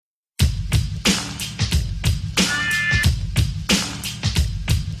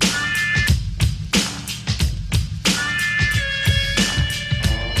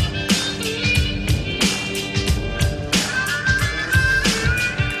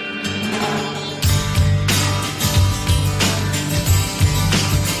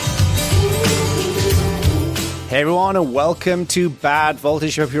Hey everyone, and welcome to Bad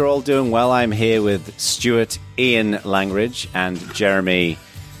Voltage. Hope you're all doing well. I'm here with Stuart Ian Langridge and Jeremy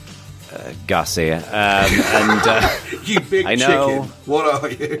Garcia. You big I know, chicken. What are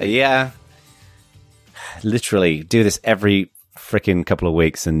you? Yeah. Literally do this every freaking couple of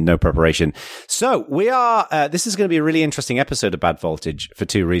weeks and no preparation. So we are, this is going to be a really interesting episode of Bad Voltage for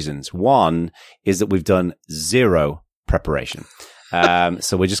two reasons. One is that we've done zero preparation.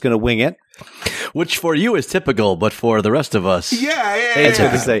 So we're just going to wing it. Which for you is typical, but for the rest of us...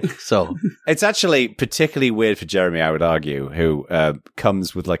 So it's actually particularly weird for Jeremy, I would argue, who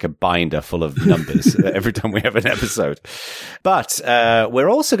comes with like a binder full of numbers every time we have an episode. But we're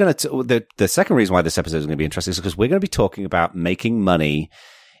also going to... The second reason why this episode is going to be interesting is because we're going to be talking about making money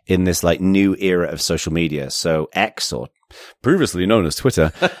in this like new era of social media. So X, or previously known as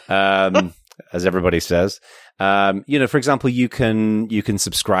Twitter, as everybody says. For example, you can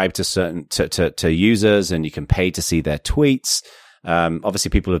subscribe to certain to users, and you can pay to see their tweets. Obviously,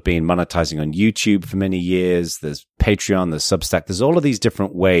 people have been monetizing on YouTube for many years. There's Patreon, there's Substack. There's all of these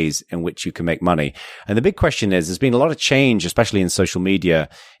different ways in which you can make money. And the big question is, there's been a lot of change, especially in social media,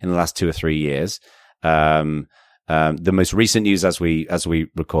 in the last 2 or 3 years. The most recent news as we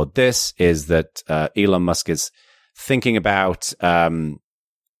record this is that Elon Musk is thinking about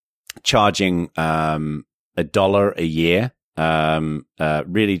charging $1 a year,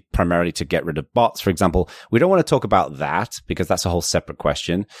 really primarily to get rid of bots, for example. We don't want to talk about that because that's a whole separate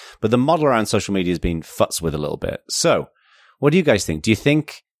question. But the model around social media has been futzed with a little bit. So what do you guys think? Do you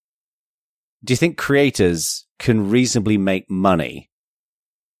think creators can reasonably make money?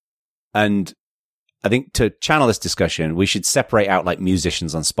 And I think to channel this discussion, we should separate out like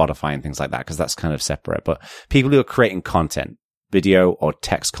musicians on Spotify and things like that, because that's kind of separate. But people who are creating content, video or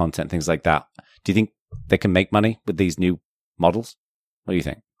text content, things like that, do you think they can make money with these new models? What do you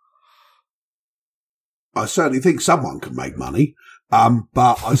think? I certainly think someone can make money,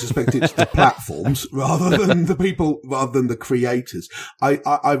 but I suspect it's the platforms rather than the people, rather than the creators.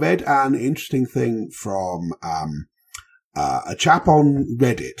 I read an interesting thing from a chap on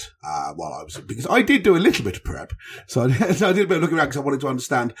Reddit because I did do a little bit of prep, so I did a bit of looking around because I wanted to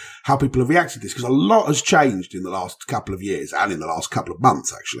understand how people have reacted to this, because a lot has changed in the last couple of years and in the last couple of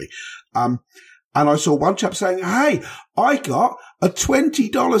months, actually. And I saw one chap saying, "Hey, I got a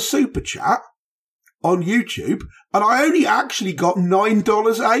 $20 super chat on YouTube, and I only actually got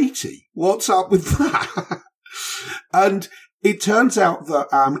 $9.80. What's up with that?" And it turns out that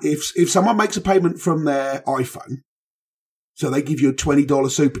if someone makes a payment from their iPhone, so they give you a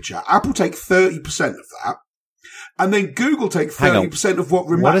 $20 super chat, Apple take 30% of that, and then Google take 30% of what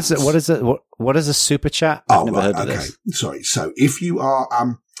remains. What is a super chat? I've never heard of this. Sorry. So if you are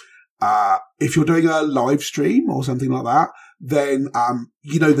if you're doing a live stream or something like that, then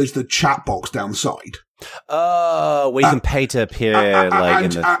there's the chat box down the side. Oh, where you can pay to appear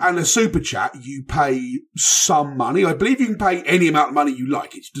and a super chat, you pay some money. I believe you can pay any amount of money you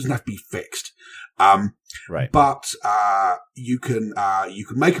like. It doesn't have to be fixed. Right. But you can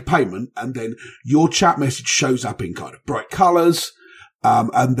make a payment, and then your chat message shows up in kind of bright colours.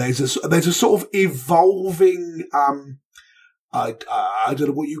 And there's a sort of evolving I don't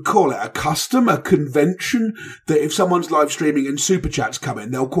know what you call it, a custom, a convention, that if someone's live streaming and super chats come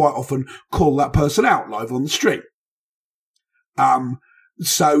in, they'll quite often call that person out live on the stream.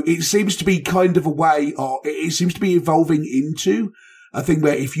 So it seems to be kind of a way, or it seems to be evolving into a thing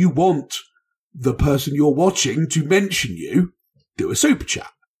where if you want the person you're watching to mention you, do a super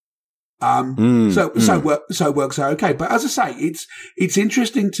chat. So it works out okay. But as I say, it's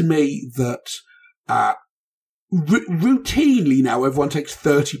interesting to me that, routinely now everyone takes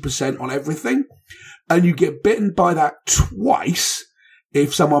 30% on everything, and you get bitten by that twice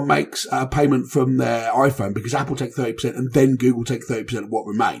if someone makes a payment from their iPhone, because Apple take 30% and then Google take 30% of what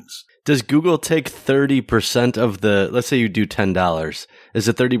remains. Does Google take 30% of let's say you do $10, is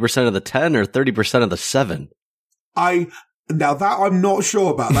it 30% of the 10 or 30% of the 7? Now that I'm not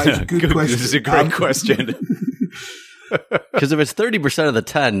sure about. That is a good question. This is a great question. Because if it's 30% of the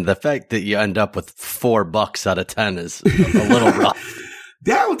 10, the fact that you end up with $4 out of 10 is a little rough.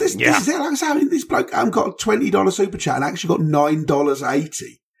 This is it. Like I was having this bloke got a $20 super chat and actually got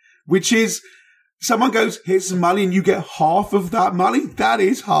 $9.80, which is, someone goes, "Here's some money," and you get half of that money. That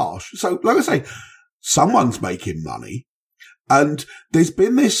is harsh. So, like I say, someone's making money, and there's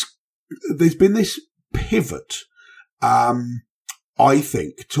been this pivot, I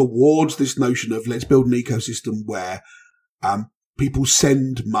think, towards this notion of let's build an ecosystem where people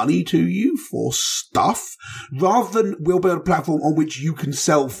send money to you for stuff, rather than we'll build a platform on which you can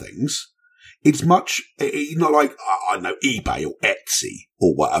sell things. It's much, not like, I don't know, eBay or Etsy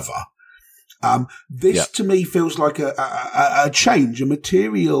or whatever. This to me feels like a change, a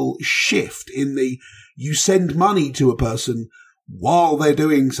material shift in the, you send money to a person while they're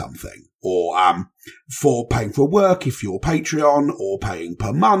doing something, or for paying for work if you're Patreon, or paying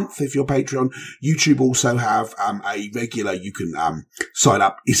per month if you're Patreon. YouTube also have a regular, you can sign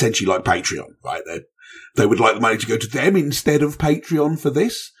up essentially like Patreon, right? They would like the money to go to them instead of Patreon for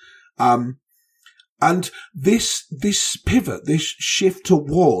this. And this pivot, this shift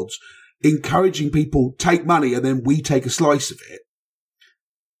towards encouraging people take money and then we take a slice of it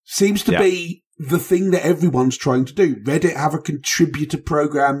seems to be the thing that everyone's trying to do. Reddit have a contributor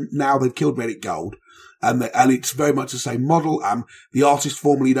program now. They've killed Reddit Gold, and it's very much the same model. The artist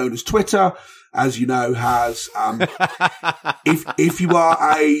formerly known as Twitter, as you know, has if you are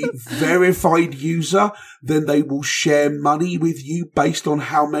a verified user, then they will share money with you based on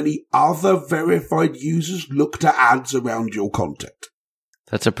how many other verified users looked at ads around your content.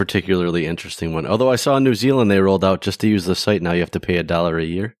 That's a particularly interesting one. Although I saw in New Zealand they rolled out, just to use the site now you have to pay $1 a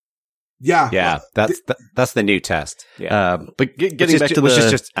year. Yeah, that's the new test. Yeah, but getting back to which is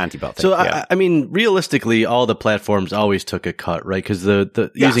just anti-bot thing. So I mean, realistically, all the platforms always took a cut, right? Because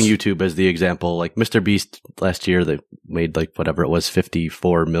using YouTube as the example, like Mr. Beast last year, they made like whatever it was,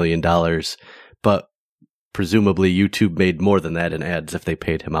 $54 million, but presumably YouTube made more than that in ads if they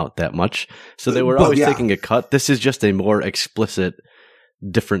paid him out that much. So they were always taking a cut. This is just a more explicit,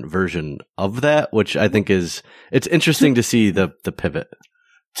 different version of that, which I think it's interesting to see the pivot.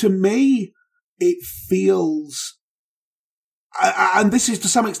 To me, it feels, and this is to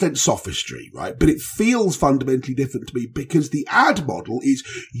some extent sophistry, right? But it feels fundamentally different to me because the ad model is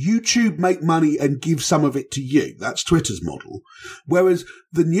YouTube make money and give some of it to you. That's Twitter's model. Whereas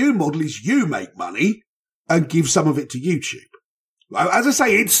the new model is you make money and give some of it to YouTube. As I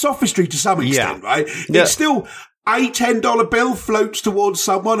say, it's sophistry to some extent, right? Yeah. It's still a $10 bill floats towards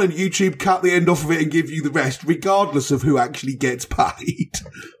someone and YouTube cut the end off of it and give you the rest, regardless of who actually gets paid.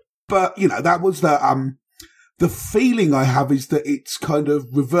 But, you know, that was the feeling I have is that it's kind of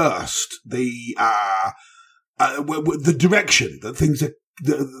reversed the direction that things are,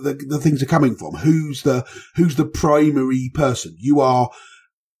 the things are coming from. Who's the primary person? You are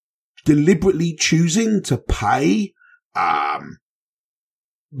deliberately choosing to pay, Mr.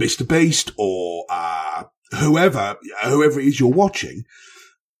 Beast or, whoever it is you're watching,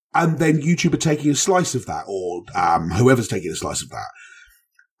 and then YouTube are taking a slice of that, or whoever's taking a slice of that,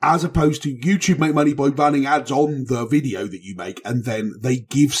 as opposed to YouTube make money by running ads on the video that you make, and then they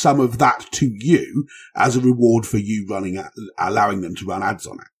give some of that to you as a reward for you allowing them to run ads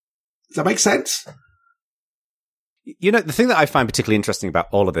on it. Does that make sense? You know, the thing that I find particularly interesting about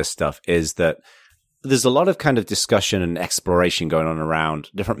all of this stuff is that there's a lot of kind of discussion and exploration going on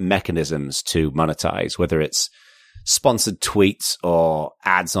around different mechanisms to monetize, whether it's sponsored tweets or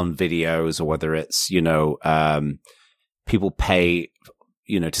ads on videos, or whether it's, you know, people pay,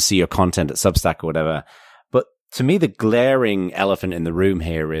 you know, to see your content at Substack or whatever. But to me, the glaring elephant in the room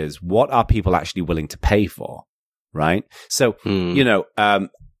here is, what are people actually willing to pay for? Right? So, you know,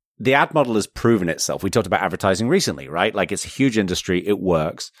 the ad model has proven itself. We talked about advertising recently, right? Like, it's a huge industry. It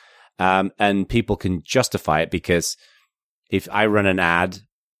works. And people can justify it, because if I run an ad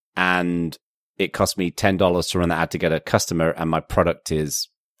and it costs me $10 to run the ad to get a customer, and my product is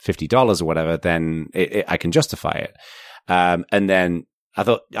 $50 or whatever, then I can justify it. And then I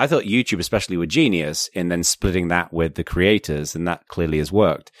thought YouTube especially were genius in then splitting that with the creators, and that clearly has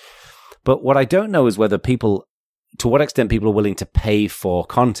worked. But what I don't know is to what extent people are willing to pay for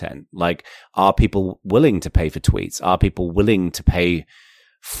content. Like, are people willing to pay for tweets? Are people willing to pay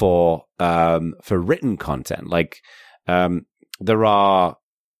for written content? Like, there are,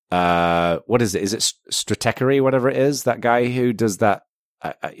 what is it? Is it Stratechery, whatever it is? That guy who does that.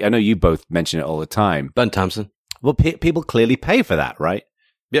 I know you both mention it all the time. Ben Thompson. Well, people clearly pay for that, right?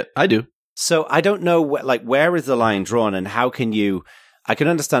 Yeah, I do. So I don't know, where is the line drawn, and how can you, I can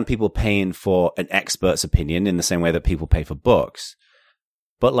understand people paying for an expert's opinion in the same way that people pay for books.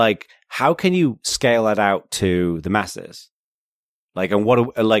 But like, how can you scale that out to the masses? Like, and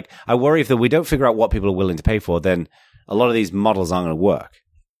I worry if we don't figure out what people are willing to pay for, then a lot of these models aren't going to work.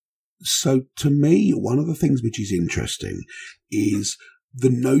 So to me, one of the things which is interesting is the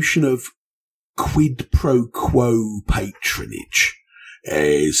notion of quid pro quo patronage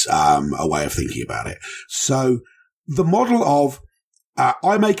is a way of thinking about it. So the model of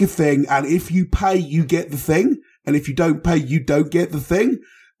I make a thing, and if you pay, you get the thing, and if you don't pay, you don't get the thing.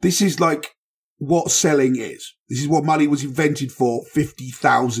 This is like what selling is. This is what money was invented for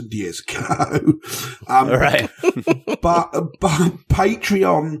 50,000 years ago. Right. but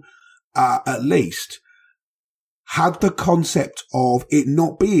Patreon, at least, had the concept of it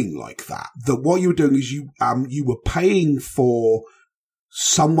not being like that. That what you were doing is you were paying for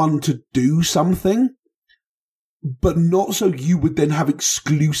someone to do something, but not so you would then have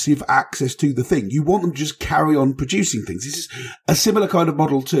exclusive access to the thing. You want them to just carry on producing things. This is a similar kind of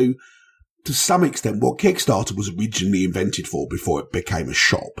model to some extent, what Kickstarter was originally invented for before it became a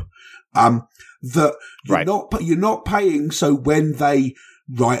shop. That you're not paying so when they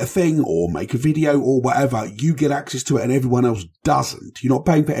write a thing or make a video or whatever, you get access to it and everyone else doesn't. You're not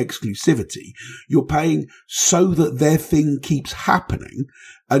paying for exclusivity. You're paying so that their thing keeps happening,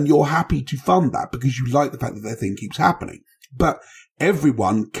 and you're happy to fund that because you like the fact that their thing keeps happening. But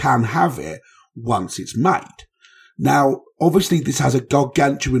everyone can have it once it's made. Now, obviously this has a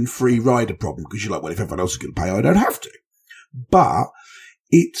gargantuan free rider problem because you're like, well, if everyone else is going to pay, I don't have to. But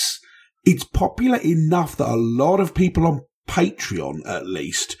it's popular enough that a lot of people on Patreon, at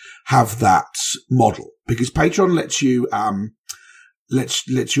least, have that model, because Patreon lets you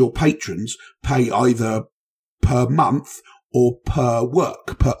lets your patrons pay either per month or per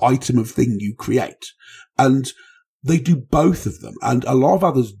item of thing you create, and they do both of them, and a lot of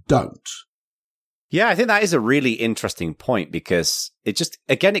others don't. Yeah, I think that is a really interesting point, because it just,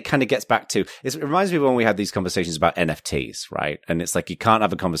 again, it kind of gets back to, it reminds me of when we had these conversations about NFTs, right? And it's like, you can't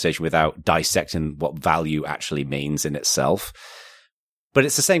have a conversation without dissecting what value actually means in itself. But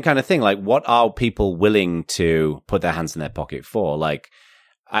it's the same kind of thing. Like, what are people willing to put their hands in their pocket for? Like,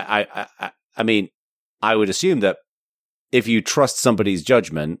 I mean, I would assume that if you trust somebody's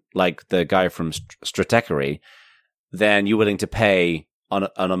judgment, like the guy from Stratechery, then you're willing to pay on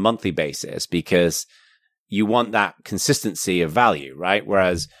a monthly basis because you want that consistency of value, right?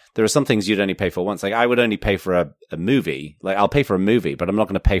 Whereas there are some things you'd only pay for once. Like, I would only pay for a movie. Like, I'll pay for a movie, but I'm not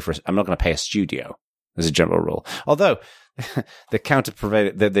going to pay a studio as a general rule. Although the counter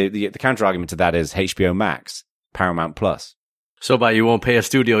argument to that is HBO Max, Paramount Plus. So by you won't pay a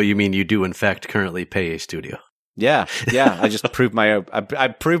studio, you mean you do in fact currently pay a studio? Yeah. I just proved my own. I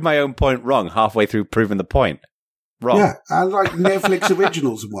proved my own point wrong halfway through proving the point. Wrong. Yeah, and like Netflix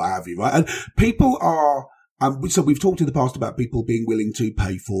originals and what have you, right? And people are, so we've talked in the past about people being willing to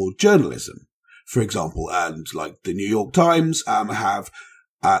pay for journalism, for example, and like the New York Times have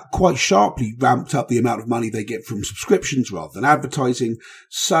quite sharply ramped up the amount of money they get from subscriptions rather than advertising.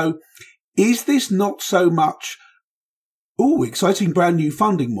 So is this not so much, exciting brand new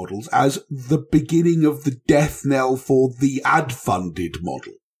funding models as the beginning of the death knell for the ad-funded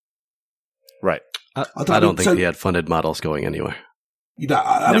model? Right. I don't think the ad-funded model's going anywhere.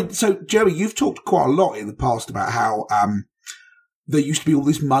 I mean, so Jeremy, you've talked quite a lot in the past about how there used to be all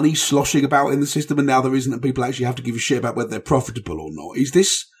this money sloshing about in the system, and now there isn't, and people actually have to give a shit about whether they're profitable or not. Is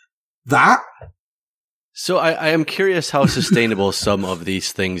this that? So I am curious how sustainable some of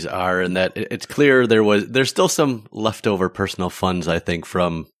these things are, and that it's clear there's still some leftover personal funds, I think,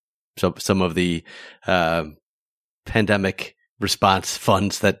 from some of the pandemic response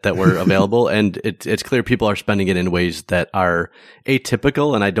funds that were available. And it's clear people are spending it in ways that are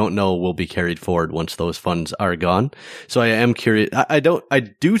atypical, and I don't know will be carried forward once those funds are gone. So I am curious. I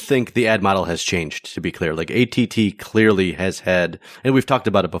do think the ad model has changed, to be clear. Like, ATT clearly has had, and we've talked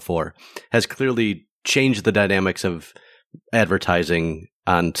about it before, has clearly changed the dynamics of advertising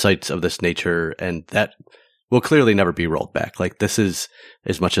on sites of this nature, and that will clearly never be rolled back. Like, this is,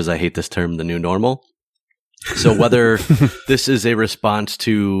 as much as I hate this term, the new normal. So whether this is a response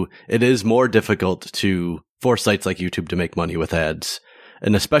to, it is more difficult for sites like YouTube to make money with ads,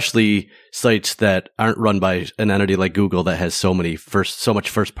 and especially sites that aren't run by an entity like Google that has so much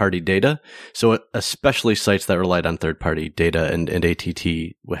first party data. So especially sites that relied on third party data, and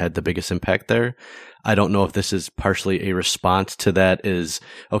ATT had the biggest impact there. I don't know if this is partially a response to that, is,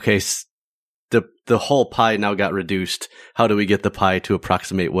 okay, the whole pie now got reduced. How do we get the pie to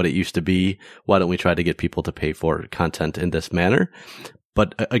approximate what it used to be? Why don't we try to get people to pay for content in this manner?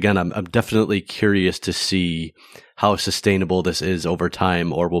 But again, I'm definitely curious to see how sustainable this is over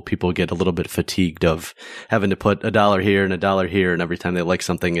time, or will people get a little bit fatigued of having to put $1 here and $1 here, and every time they like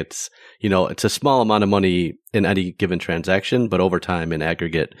something, it's a small amount of money in any given transaction, but over time in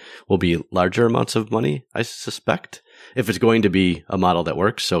aggregate will be larger amounts of money, I suspect, if it's going to be a model that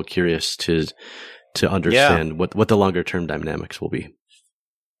works. So curious to understand what the longer term dynamics will be.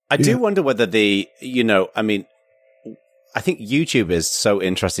 I do wonder whether I think YouTube is so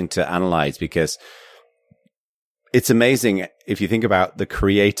interesting to analyze, because it's amazing if you think about the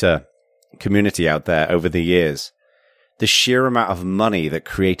creator community out there over the years, the sheer amount of money that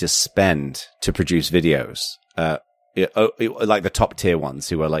creators spend to produce videos, like the top tier ones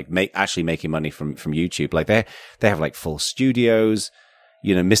who are like actually making money from YouTube. Like they have like full studios,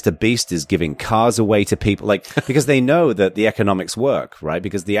 Mr. Beast is giving cars away to people, because they know that the economics work, right?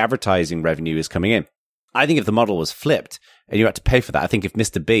 Because the advertising revenue is coming in. I think if the model was flipped and you had to pay for that, I think if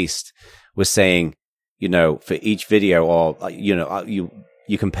Mr. Beast was saying, for each video, or,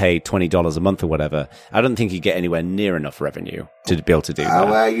 you can pay $20 a month or whatever, I don't think you get anywhere near enough revenue to be able to do that.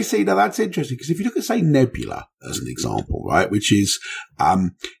 Well, you see, now that's interesting, because if you look at, say, Nebula as an example, right, which is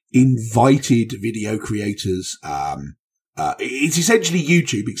invited video creators, it's essentially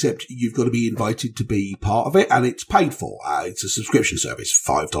YouTube, except you've got to be invited to be part of it, and it's paid for. It's a subscription service,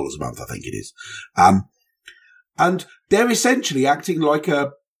 $5 a month, I think it is. And they're essentially acting like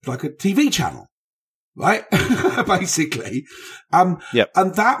a TV channel, right? Basically. Yep.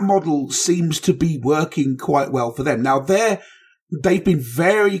 And that model seems to be working quite well for them. Now, they've been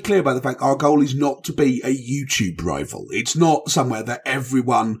very clear about the fact our goal is not to be a YouTube rival. It's not somewhere that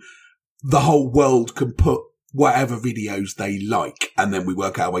the whole world can put whatever videos they like, and then we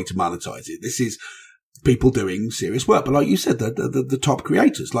work out a way to monetize it. This is people doing serious work. But like you said, the top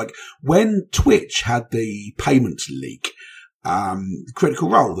creators, like when Twitch had the payments leak, Critical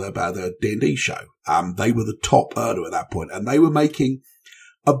Role, about the D&D show, they were the top earner at that point, and they were making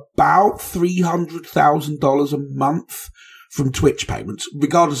about $300,000 a month from Twitch payments,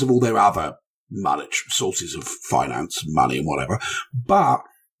 regardless of all their other monetary sources of finance, money and whatever. But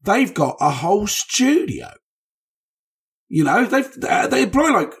they've got a whole studio. They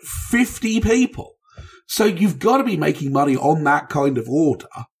employ like 50 people. So you've got to be making money on that kind of order.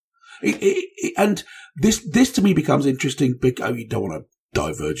 And this to me becomes interesting because you don't want to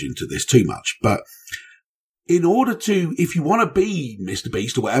diverge into this too much, but in order to, if you want to be Mr.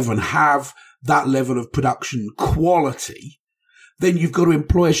 Beast or whatever and have that level of production quality, then you've got to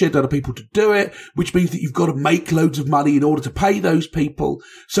employ a shed load of people to do it, which means that you've got to make loads of money in order to pay those people.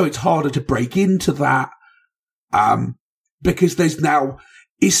 So it's harder to break into that. Because there's now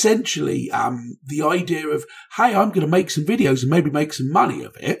essentially, the idea of, hey, I'm going to make some videos and maybe make some money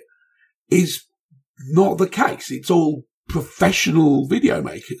of it is not the case. It's all professional video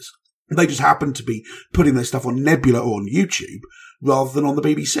makers. They just happen to be putting their stuff on Nebula or on YouTube rather than on the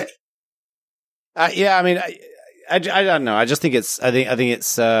BBC. Yeah, I mean, I don't know. I just think it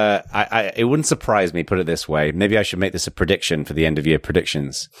wouldn't surprise me, put it this way. Maybe I should make this a prediction for the end of year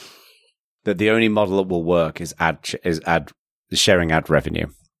predictions. That the only model that will work is sharing ad revenue.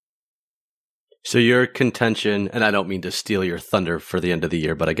 So your contention, and I don't mean to steal your thunder for the end of the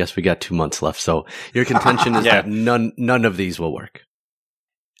year, but I guess we got 2 months left. So your contention is that none of these will work.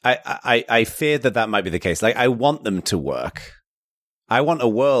 I fear that might be the case. Like, I want them to work. I want a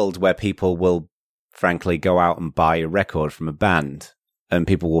world where people will, frankly, go out and buy a record from a band, and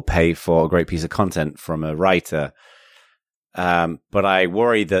people will pay for a great piece of content from a writer. But I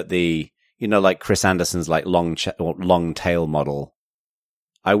worry that like Chris Anderson's like long tail model,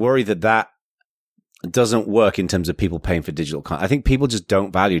 I worry that doesn't work in terms of people paying for digital content. I think people just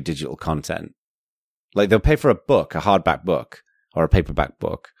don't value digital content. Like, they'll pay for a book, a hardback book or a paperback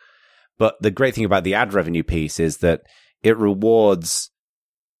book. But the great thing about the ad revenue piece is that it rewards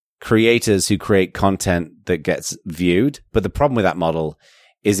creators who create content that gets viewed. But the problem with that model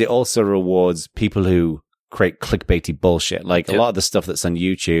is it also rewards people who create clickbaity bullshit. Like, a lot of the stuff that's on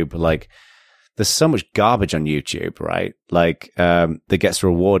YouTube, like, there's so much garbage on YouTube, right? Like, that gets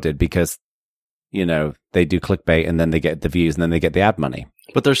rewarded because, they do clickbait and then they get the views and then they get the ad money.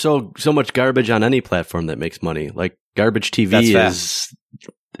 But there's so much garbage on any platform that makes money. Like, garbage TV is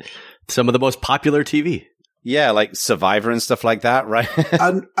some of the most popular TV. Yeah, like Survivor and stuff like that, right?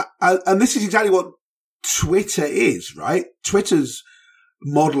 and this is exactly what Twitter is, right? Twitter's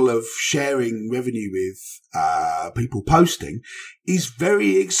model of sharing revenue with people posting is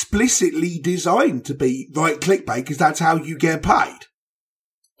very explicitly designed to be clickbait, because that's how you get paid.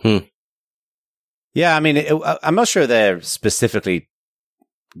 Yeah, I mean, I'm not sure they're specifically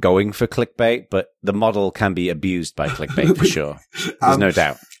going for clickbait, but the model can be abused by clickbait for sure. There's no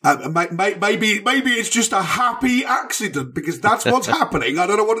doubt. Maybe it's just a happy accident, because that's what's happening. I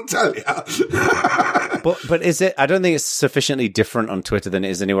don't know what to tell you. But is it? I don't think it's sufficiently different on Twitter than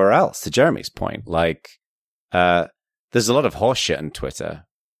it is anywhere else. To Jeremy's point, like, there's a lot of horseshit on Twitter.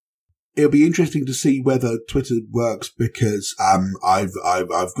 It'll be interesting to see whether Twitter works, because I've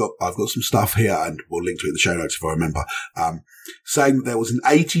got some stuff here, and we'll link to it in the show notes if I remember, saying that there was an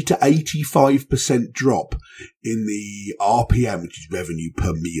 80 to 85% drop in the RPM, which is revenue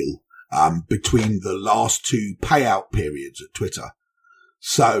per meal, between the last two payout periods at Twitter.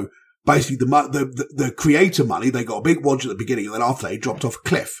 So basically, the creator money, they got a big wodge at the beginning, and then after they dropped off a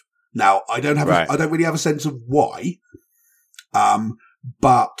cliff. Now, I don't really have a sense of why,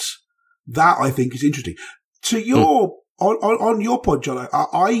 but that I think is interesting. To your on your point, John,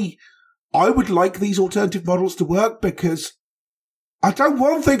 I would like these alternative models to work because I don't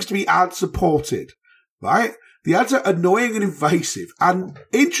want things to be ad supported, right? The ads are annoying and invasive. And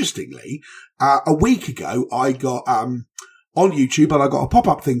interestingly, a week ago, I got, on YouTube, and I got a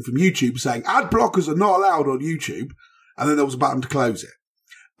pop-up thing from YouTube saying ad blockers are not allowed on YouTube. And then there was a button to close it.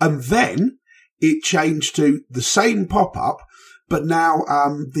 And then it changed to the same pop-up, but now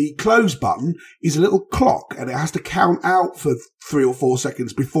the close button is a little clock, and it has to count out for 3 or 4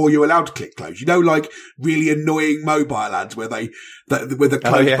 seconds before you're allowed to click close. You know, like really annoying mobile ads where the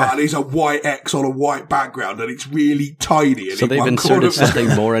close button is a white X on a white background, and it's really tiny. And so they've inserted something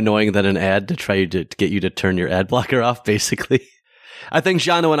more annoying than an ad to try to get you to turn your ad blocker off, basically. I think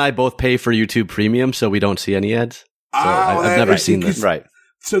Jano and I both pay for YouTube Premium, so we don't see any ads. So I've never seen this. Right.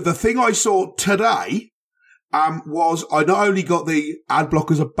 So the thing I saw today was I not only got the ad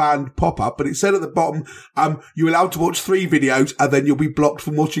blockers are banned pop-up, but it said at the bottom, you're allowed to watch 3 videos and then you'll be blocked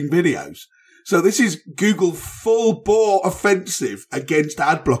from watching videos. So this is Google full-bore offensive against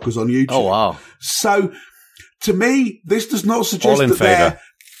ad blockers on YouTube. Oh, wow. So to me, this does not suggest that they're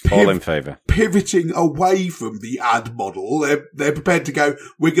all in favour. Pivoting away from the ad model. They're prepared to go,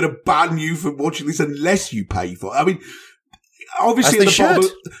 we're going to ban you from watching this unless you pay for it. I mean, obviously,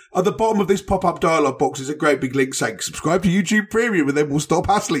 at the bottom of this pop-up dialog box is a great big link saying, subscribe to YouTube Premium, and then we'll stop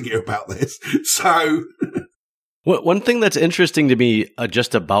hassling you about this. So... One thing that's interesting to me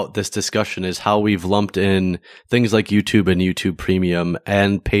just about this discussion is how we've lumped in things like YouTube and YouTube Premium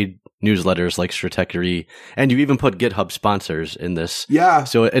and paid newsletters like Stratechery, and you even put GitHub sponsors in this. Yeah.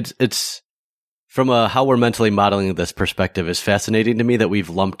 So it's from how we're mentally modeling this perspective is fascinating to me that we've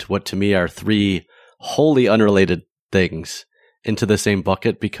lumped what to me are 3 wholly unrelated things into the same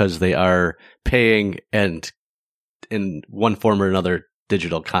bucket because they are paying and in one form or another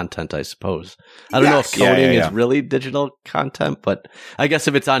digital content, I suppose. I don't know if coding is really digital content, but I guess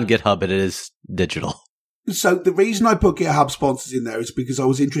if it's on GitHub, it is digital. So the reason I put GitHub sponsors in there is because I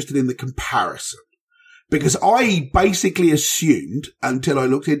was interested in the comparison. Because I basically assumed, until I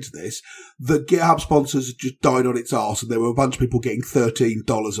looked into this, that GitHub sponsors had just died on its arse and there were a bunch of people getting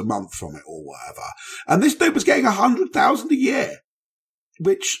 $13 a month from it or whatever. And this dude was getting $100,000 a year,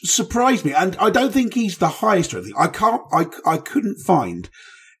 which surprised me. And I don't think he's the highest or anything. I couldn't find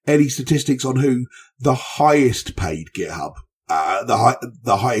any statistics on who the highest paid GitHub,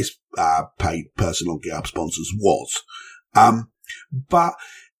 the highest paid person on GitHub sponsors was. But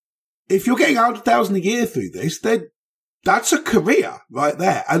if you're getting 100,000 a year through this, then that's a career right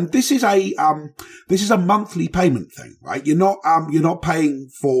there. And this is a monthly payment thing, right? You're not paying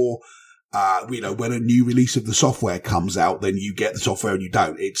for, when a new release of the software comes out, then you get the software and you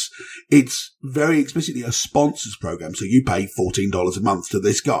don't. It's very explicitly a sponsors program. So you pay $14 a month to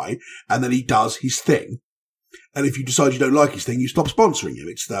this guy and then he does his thing. And if you decide you don't like his thing, you stop sponsoring him.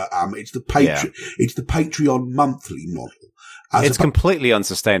 It's the Patreon monthly model. It's completely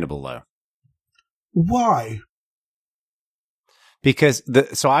unsustainable, though. Why? Because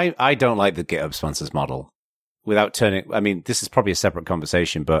I don't like the GitHub sponsors model. This is probably a separate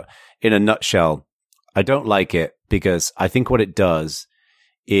conversation, but in a nutshell, I don't like it because I think what it does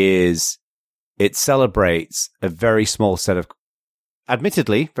is it celebrates a very small set of,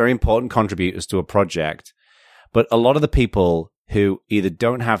 admittedly, very important contributors to a project, but a lot of the people who either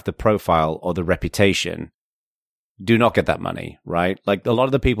don't have the profile or the reputation do not get that money, right? Like a lot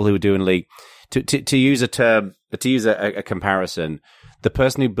of the people who are doing to use a term, to use a comparison, the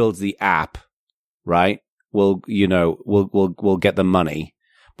person who builds the app, right, will get the money.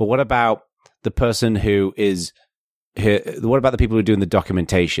 But what about the person what about the people who are doing the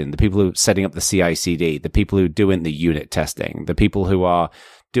documentation, the people who are setting up the CI/CD, the people who are doing the unit testing, the people who are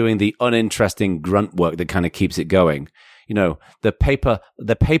doing the uninteresting grunt work that kind of keeps it going? The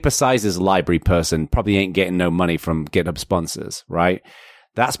paper sizes library person probably ain't getting no money from GitHub sponsors, right?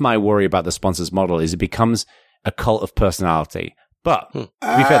 That's my worry about the sponsors model is it becomes a cult of personality. But to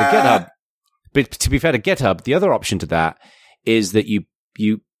be fair to GitHub, the other option to that is that you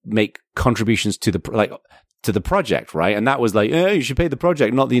make contributions to the project, right? And that was you should pay the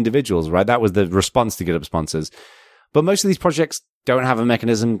project, not the individuals, right? That was the response to GitHub sponsors. But most of these projects don't have a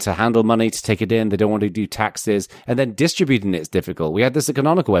mechanism to handle money, to take it in. They don't want to do taxes. And then distributing it's difficult. We had this at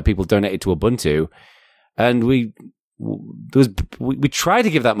Canonical where people donated to Ubuntu. And we tried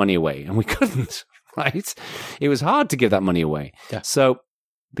to give that money away and we couldn't, right? It was hard to give that money away. Yeah. So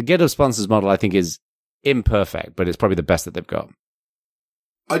the GitHub sponsors model, I think, is imperfect, but it's probably the best that they've got.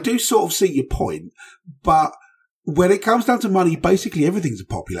 I do sort of see your point, but when it comes down to money, basically everything's a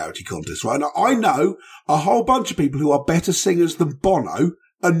popularity contest, right? Now, I know a whole bunch of people who are better singers than Bono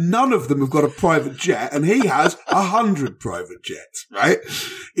and none of them have got a private jet, and he has 100 private jets, right?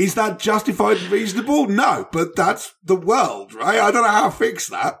 Is that justified and reasonable? No, but that's the world, right? I don't know how to fix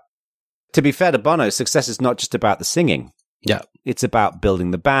that. To be fair to Bono, success is not just about the singing. Yeah. It's about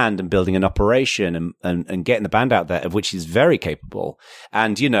building the band and building an operation and getting the band out there, of which he's very capable.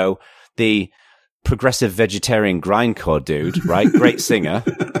 And, you know, the progressive vegetarian grindcore dude, right? Great singer.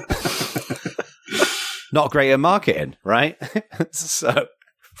 Not great at marketing, right? So,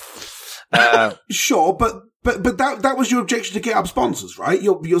 sure, but that was your objection to Get Up sponsors, right?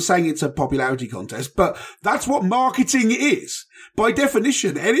 You're saying it's a popularity contest, but that's what marketing is. By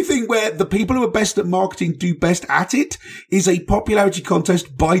definition, anything where the people who are best at marketing do best at it is a popularity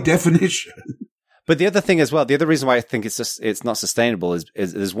contest by definition. But the other thing as well, the other reason why I think it's not sustainable is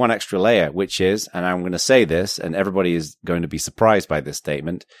there's one extra layer, which is, and I'm going to say this, and everybody is going to be surprised by this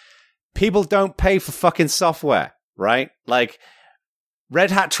statement, people don't pay for fucking software, right? Like,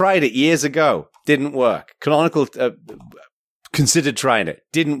 Red Hat tried it years ago, didn't work. Canonical considered trying it,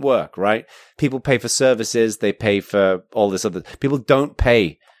 didn't work, right? People pay for services, they pay for all this other. People don't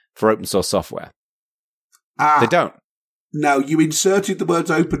pay for open source software. They don't. No, you inserted the words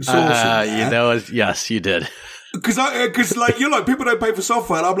open source in there. Yes, you did. Because like, you're like, people don't pay for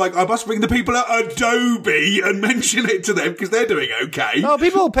software. And I'm like, I must bring the people at Adobe and mention it to them because they're doing okay. Oh,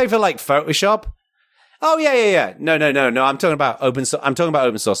 people pay for like Photoshop. Oh, yeah. No. I'm talking about open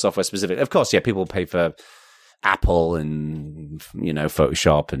source software specifically. Of course, yeah, people pay for Apple and, you know,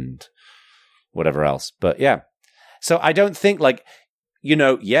 Photoshop and whatever else. But yeah. So I don't think like, you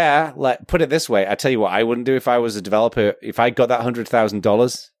know, yeah, like put it this way. I tell you what I wouldn't do if I was a developer. If I got that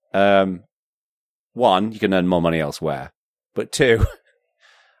 $100,000, one, you can earn more money elsewhere. But two,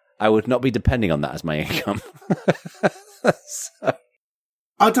 I would not be depending on that as my income. So.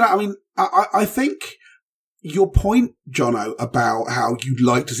 I don't know. I mean, I think your point, Jono, about how you'd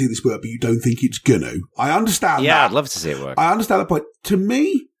like to see this work, but you don't think it's gonna. I understand that. Yeah, I'd love to see it work. I understand that point. To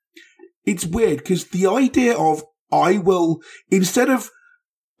me, it's weird because the idea of I'll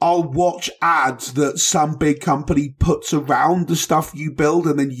watch ads that some big company puts around the stuff you build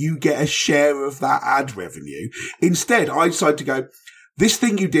and then you get a share of that ad revenue. Instead, I decide to go, this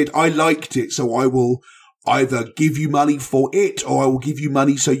thing you did, I liked it, so I will either give you money for it or I will give you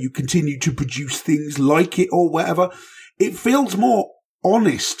money so you continue to produce things like it or whatever. It feels more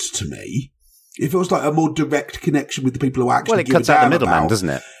honest to me. It feels like a more direct connection with the people who actually it cuts out the middleman, doesn't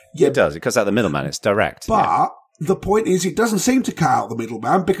it? Yeah, it does. It cuts out the middleman. It's direct. But the point is, it doesn't seem to cut out the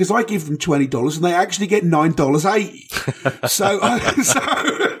middleman because I give them $20 and they actually get $9.80. So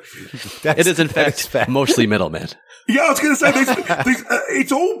it is in fact mostly middlemen. Yeah, I was going to say,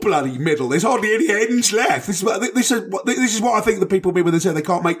 it's all bloody middle. There's hardly any ends left. This is what I think the people mean when they say they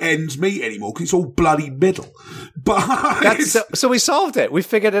can't make ends meet anymore because it's all bloody middle. But so we solved it. We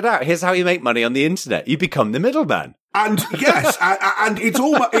figured it out. Here's how you make money on the internet. You become the middleman. And yes, and it's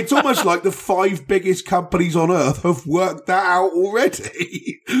almost like the 5 biggest companies on earth have worked that out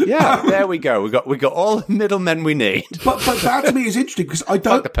already. Yeah, there we go. We got all the middlemen we need. But that to me is interesting because I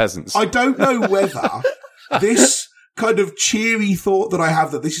don't like the peasants. I don't know whether this kind of cheery thought that I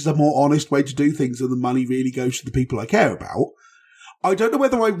have that this is a more honest way to do things and the money really goes to the people I care about. I don't know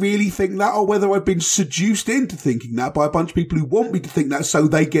whether I really think that or whether I've been seduced into thinking that by a bunch of people who want me to think that so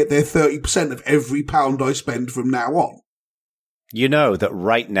they get their 30% of every pound I spend from now on. You know that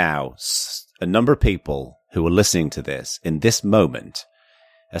right now, a number of people who are listening to this in this moment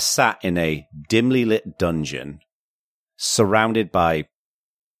are sat in a dimly lit dungeon surrounded by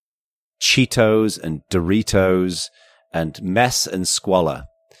Cheetos and Doritos and mess and squalor.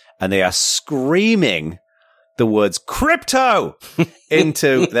 And they are screaming the words crypto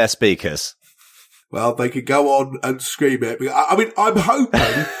into their speakers. Well, they could go on and scream it. I mean, I'm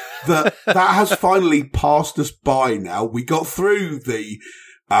hoping that has finally passed us by now. We got through the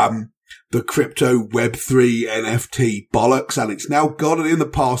crypto Web3 NFT bollocks and it's now gone in the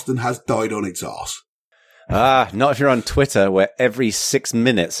past and has died on its arse. Not if you're on Twitter where every 6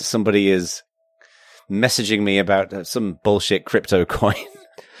 minutes somebody is messaging me about some bullshit crypto coin.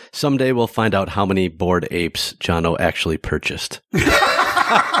 Someday we'll find out how many Bored Apes Jono actually purchased. In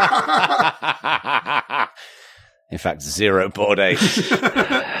fact, 0 Bored Apes.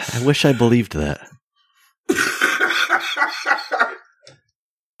 I wish I believed that.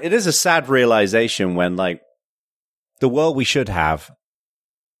 It is a sad realization when, like, the world we should have,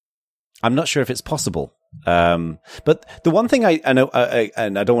 I'm not sure if it's possible. But the one thing I know,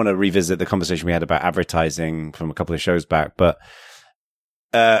 and I don't want to revisit the conversation we had about advertising from a couple of shows back, but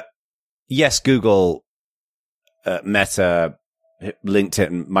yes, Google, Meta,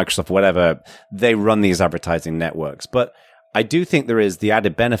 LinkedIn, Microsoft, whatever, they run these advertising networks. But I do think there is the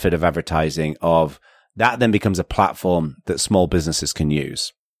added benefit of advertising of that then becomes a platform that small businesses can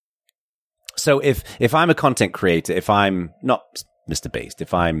use. So if I'm a content creator, if I'm not Mr. Beast,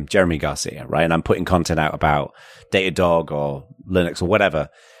 if I'm Jeremy Garcia, right, and I'm putting content out about Datadog or Linux or whatever,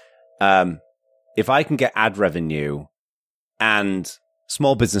 if I can get ad revenue and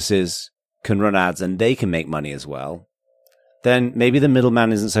small businesses can run ads and they can make money as well, then maybe the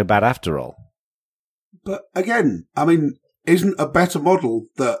middleman isn't so bad after all. But again, I mean, isn't a better model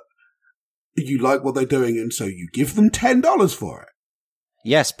that you like what they're doing and so you give them $10 for it?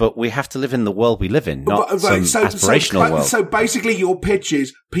 Yes, but we have to live in the world we live in, not some aspirational world. So basically your pitch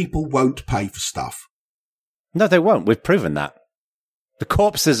is people won't pay for stuff. No, they won't. We've proven that. The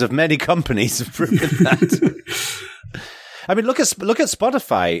corpses of many companies have proven that. I mean, look at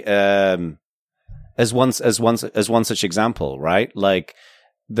Spotify as one such example, right? Like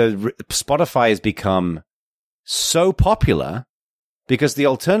Spotify has become so popular because the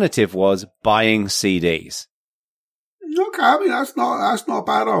alternative was buying CDs. Okay, I mean that's not a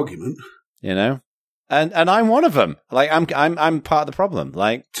bad argument, you know, and I'm one of them. Like I'm part of the problem.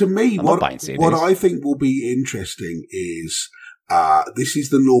 Like to me, what I think will be interesting is this is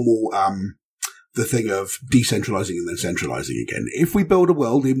the normal the thing of decentralizing and then centralizing again. If we build a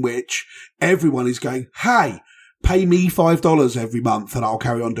world in which everyone is going, hey, pay me $5 every month and I'll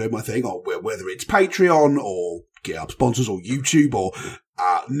carry on doing my thing, or whether it's Patreon or GitHub sponsors or YouTube or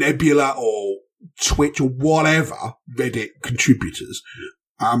Nebula or Twitch or whatever, Reddit contributors,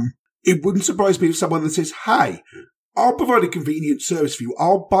 it wouldn't surprise me if someone that says, hey, I'll provide a convenient service for you.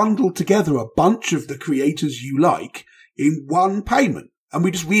 I'll bundle together a bunch of the creators you like in one payment. And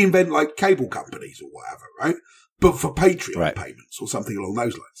we just reinvent like cable companies or whatever, right? But for Patreon payments or something along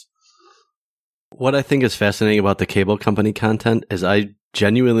those lines. What I think is fascinating about the cable company content is I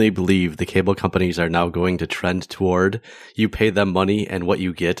genuinely believe the cable companies are now going to trend toward you pay them money and what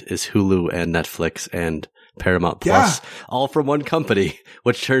you get is Hulu and Netflix and Paramount Plus, all from one company,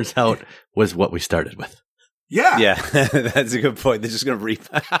 which turns out was what we started with. Yeah, that's a good point. They're just going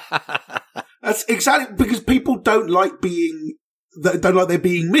to That's exactly because people don't like there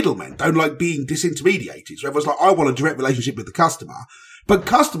being middlemen, don't like being disintermediated. So everyone's like, I want a direct relationship with the customer. But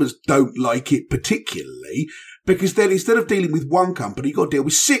customers don't like it particularly because then instead of dealing with one company, you've got to deal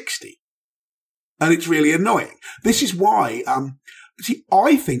with 60. And it's really annoying. This is why,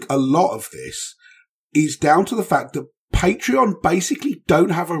 I think a lot of this is down to the fact that Patreon basically don't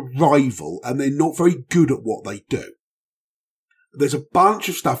have a rival and they're not very good at what they do. There's a bunch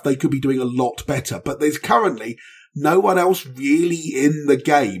of stuff they could be doing a lot better, but there's currently no one else really in the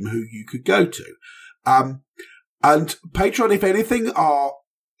game who you could go to. And Patreon, if anything, are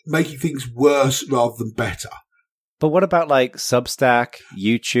making things worse rather than better. But what about like Substack,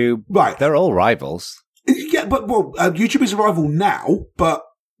 YouTube? Right. They're all rivals. Yeah, but YouTube is a rival now, but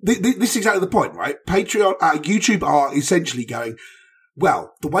this is exactly the point, right? Patreon, YouTube are essentially going,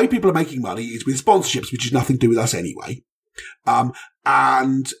 well, the way people are making money is with sponsorships, which has nothing to do with us anyway.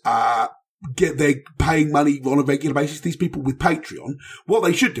 They're paying money on a regular basis, these people with Patreon. What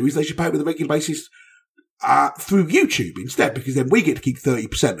they should do is they should pay it with a regular basis through YouTube instead, because then we get to keep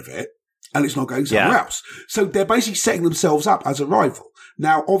 30% of it and it's not going somewhere else. So they're basically setting themselves up as a rival.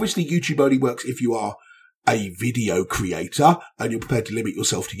 Now, obviously, YouTube only works if you are a video creator and you're prepared to limit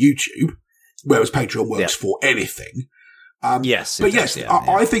yourself to YouTube, whereas Patreon works for anything. I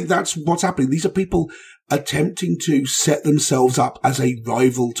think that's what's happening. These are people attempting to set themselves up as a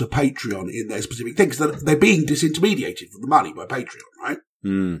rival to Patreon in their specific things. They're being disintermediated from the money by Patreon, right?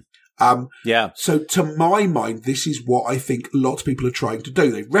 Mm. So to my mind, this is what I think lots of people are trying to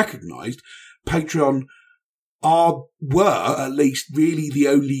do. They've recognized Patreon were at least really the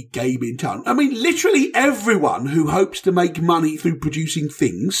only game in town. I mean, literally everyone who hopes to make money through producing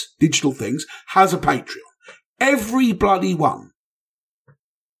things, digital things, has a Patreon. Every bloody one.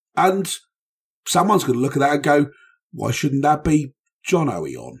 And someone's going to look at that and go, why shouldn't that be John Owe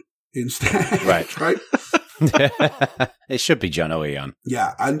on instead? Right. Right? It should be John Owe on.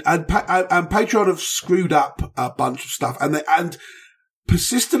 Yeah. And Patreon have screwed up a bunch of stuff and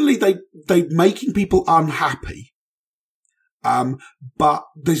persistently they're making people unhappy. But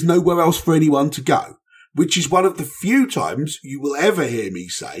there's nowhere else for anyone to go. Which is one of the few times you will ever hear me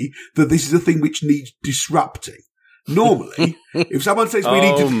say that this is a thing which needs disrupting. Normally, if someone says we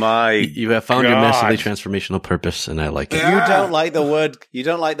need to... You have found your massively transformational purpose, and I like it. Yeah. You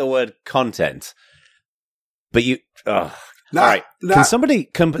don't like the word content. But you... All right. Can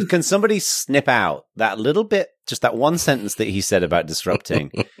somebody snip out that little bit, just that one sentence that he said about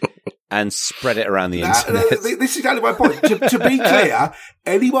disrupting, and spread it around the internet. This is exactly my point. To be clear,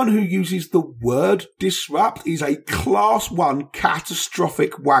 anyone who uses the word disrupt is a class 1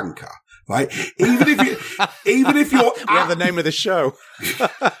 catastrophic wanker. Right? Even if you're the name of the show.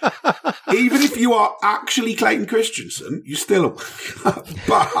 Even if you are actually Clayton Christensen, you still are.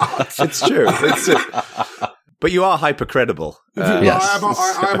 But it's true. But you are hypercredible. Yes.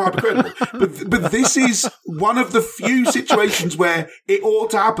 I am hypercredible. But this is one of the few situations where it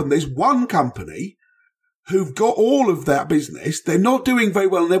ought to happen. There's one company who've got all of that business. They're not doing very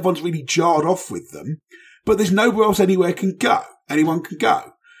well and everyone's really jarred off with them. But there's nowhere else anyone can go.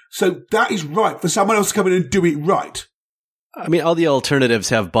 So that is right for someone else to come in and do it right. I mean, all the alternatives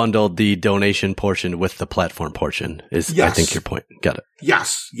have bundled the donation portion with the platform portion, is I think your point. Got it.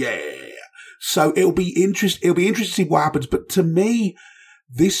 Yes. Yeah. So it'll be interesting to see what happens. But to me,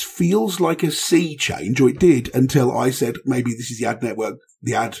 this feels like a sea change, or it did until I said maybe this is the ad network,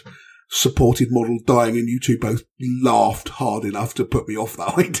 the ad supported model dying, and you two both laughed hard enough to put me off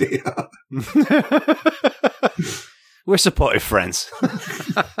that idea. We're supportive friends.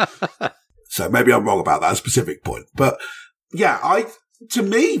 So maybe I'm wrong about that specific point. But yeah, I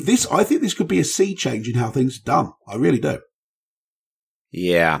think this could be a sea change in how things are done. I really do.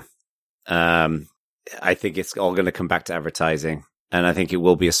 Yeah. I think it's all going to come back to advertising. And I think it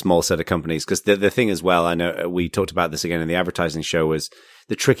will be a small set of companies. Because the thing as well, I know we talked about this again in the advertising show, was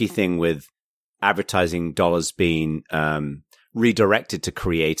the tricky thing with advertising dollars being redirected to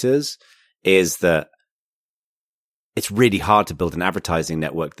creators is that it's really hard to build an advertising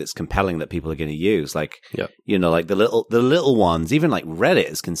network that's compelling that people are going to use. Like, you know, like the little ones, even like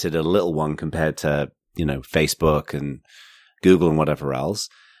Reddit is considered a little one compared to, you know, Facebook and Google and whatever else.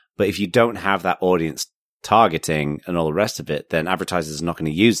 But if you don't have that audience targeting and all the rest of it, then advertisers are not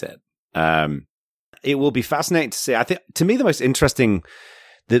going to use it. It will be fascinating to see. I think, to me, the most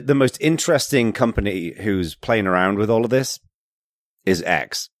interesting company who's playing around with all of this is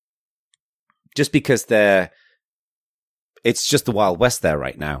X. Just because it's just the Wild West there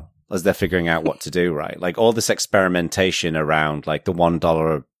right now as they're figuring out what to do, right? Like all this experimentation around like the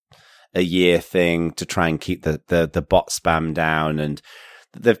 $1 a year thing to try and keep the bot spam down. And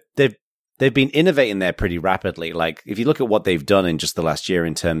they've been innovating there pretty rapidly. Like if you look at what they've done in just the last year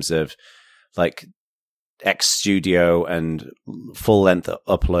in terms of like X Studio and full length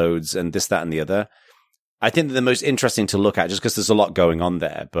uploads and this, that, and the other, I think they're the most interesting to look at just because there's a lot going on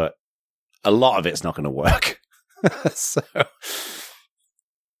there, but a lot of it's not going to work. So,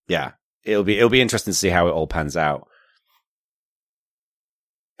 yeah, it'll be interesting to see how it all pans out.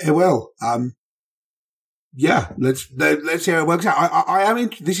 It will. Yeah, let's see how it works out. I am.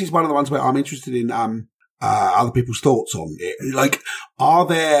 This is one of the ones where I'm interested in other people's thoughts on it. Like, are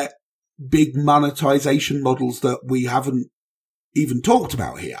there big monetization models that we haven't even talked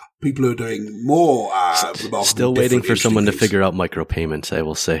about here? People who are doing more. Still waiting for someone to figure out micropayments, I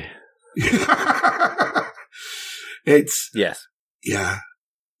will say. Yeah,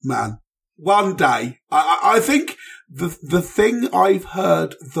 man. One day, I think the thing I've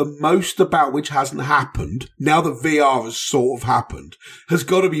heard the most about, which hasn't happened, now that VR has sort of happened, has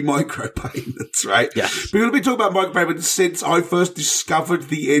got to be micropayments, right? Yes. People have been talking about micropayments since I first discovered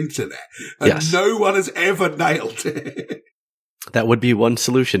the internet, and no one has ever nailed it. That would be one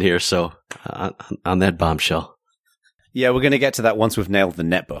solution here, so on that bombshell. Yeah, we're going to get to that once we've nailed the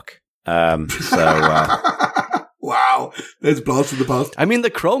netbook. Wow, there's blast from the past. I mean, the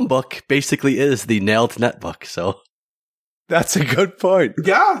Chromebook basically is the nailed netbook, so. That's a good point.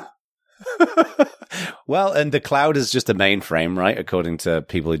 Yeah. Well, and the cloud is just a mainframe, right? According to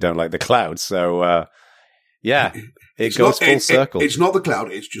people who don't like the cloud. So, yeah, it goes full circle. It's not the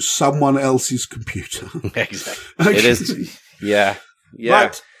cloud. It's just someone else's computer. Exactly. It is. Yeah. Yeah.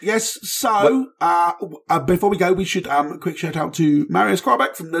 Right. Yes. So, before we go, we should, a quick shout out to Marius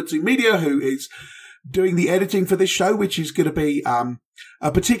Krabek from Nerdzoom Media, who is doing the editing for this show, which is going to be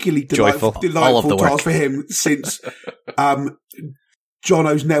a particularly delightful task for him since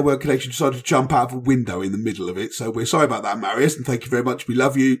Jono's network connection decided to jump out of a window in the middle of it. So we're sorry about that, Marius, and thank you very much. We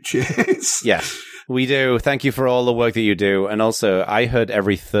love you. Cheers. Yes, we do. Thank you for all the work that you do. And also, I heard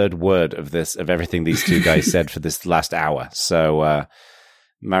every third word of everything these two guys said for this last hour. So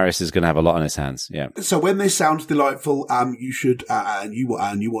Marius is going to have a lot on his hands. Yeah. So when this sounds delightful, you should, and you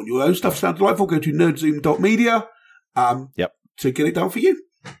want your own stuff to sound delightful, go to nerdzoom.media, to get it done for you.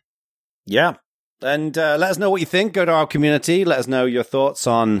 Yeah. And let us know what you think. Go to our community. Let us know your thoughts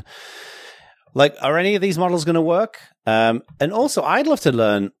on, like, are any of these models going to work? And also, I'd love to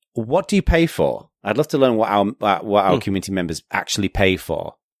learn, what do you pay for? I'd love to learn what our community members actually pay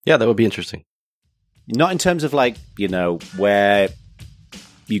for. Yeah, that would be interesting. Not in terms of, like, you know, where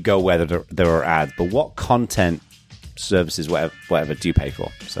you go where there are ads, but what content services, whatever do you pay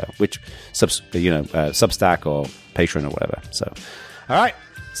for? So which Substack or Patreon or whatever. So all right,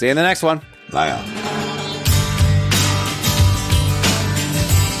 see you in the next one. Later.